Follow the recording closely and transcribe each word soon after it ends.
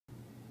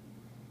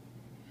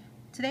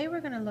Today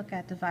we're going to look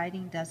at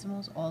dividing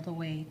decimals all the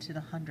way to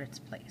the hundredths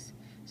place.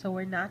 So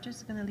we're not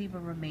just going to leave a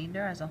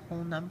remainder as a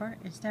whole number,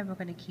 instead we're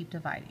going to keep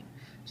dividing.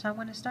 So I'm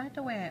going to start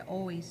the way I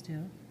always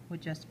do,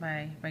 with just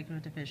my regular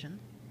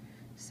division.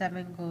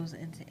 7 goes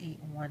into 8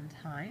 one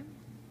time.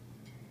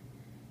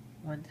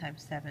 1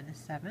 times 7 is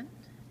 7.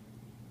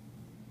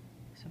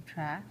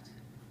 Subtract.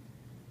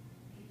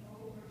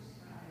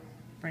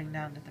 Bring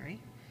down to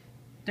 3.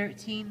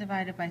 13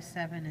 divided by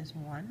 7 is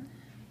 1.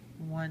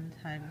 1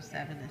 times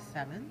 7 is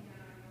 7.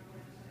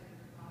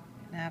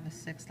 I have a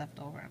 6 left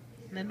over.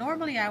 Now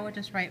normally I would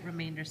just write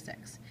remainder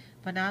 6,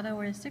 but now that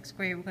we're in 6th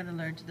grade, we're going to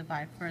learn to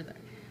divide further.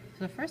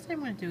 So the first thing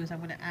I'm going to do is I'm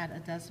going to add a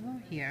decimal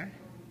here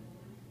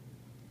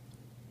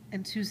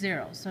and 2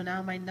 zeros. So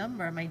now my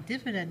number, my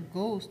dividend,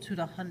 goes to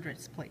the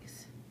hundredths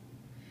place.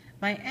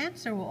 My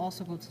answer will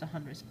also go to the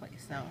hundredths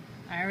place. Now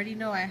I already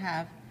know I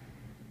have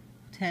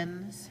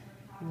tens,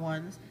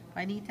 ones, but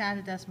I need to add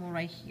a decimal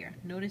right here.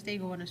 Notice they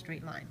go in a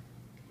straight line.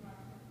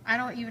 I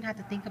don't even have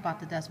to think about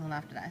the decimal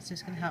after that. It's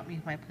just going to help me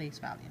with my place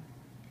value.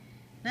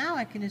 Now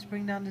I can just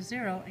bring down to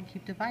 0 and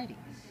keep dividing.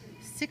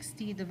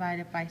 60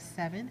 divided by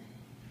 7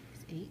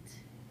 is 8.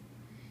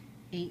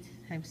 8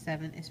 times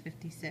 7 is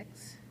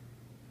 56.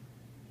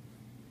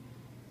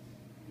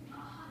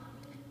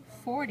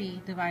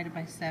 40 divided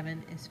by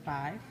 7 is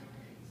 5.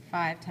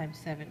 5 times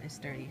 7 is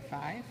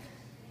 35.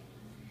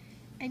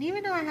 And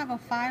even though I have a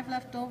 5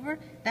 left over,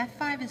 that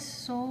 5 is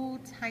so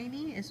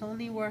tiny, it's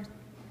only worth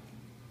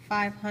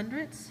 5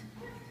 hundredths.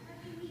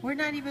 We're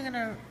not even going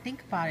to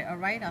think about it or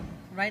write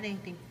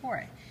anything for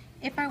it.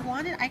 If I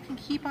wanted, I can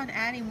keep on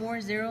adding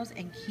more zeros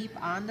and keep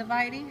on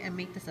dividing and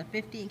make this a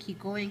 50 and keep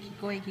going,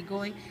 keep going, keep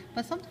going.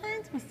 But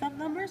sometimes with some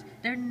numbers,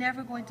 they're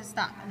never going to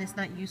stop and it's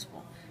not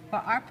useful. For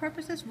our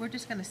purposes, we're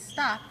just going to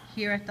stop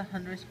here at the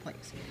hundredths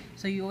place.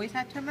 So you always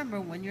have to remember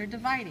when you're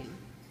dividing,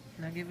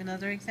 and I'll give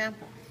another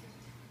example.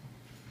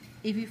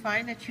 If you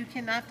find that you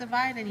cannot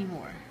divide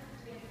anymore,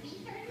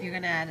 you're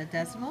going to add a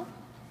decimal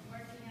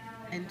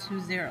and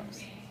 2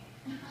 zeros.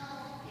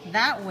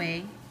 That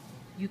way,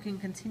 you can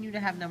continue to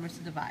have numbers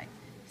to divide.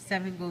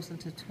 7 goes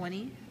into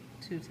 20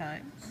 2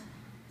 times.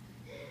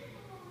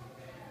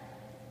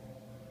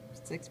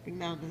 6 bring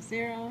down to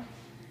 0.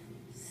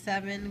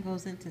 7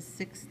 goes into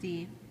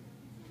 60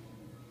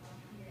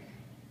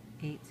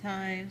 8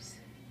 times.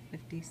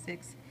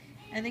 56.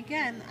 And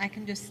again, I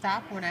can just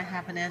stop when I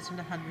have an answer in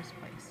the hundredths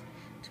place.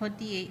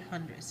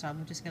 2800. So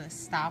I'm just going to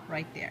stop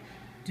right there.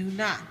 Do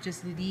not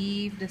just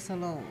leave this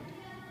alone.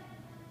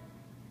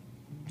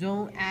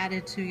 Don't add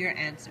it to your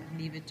answer.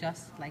 Leave it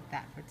just like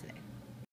that for today.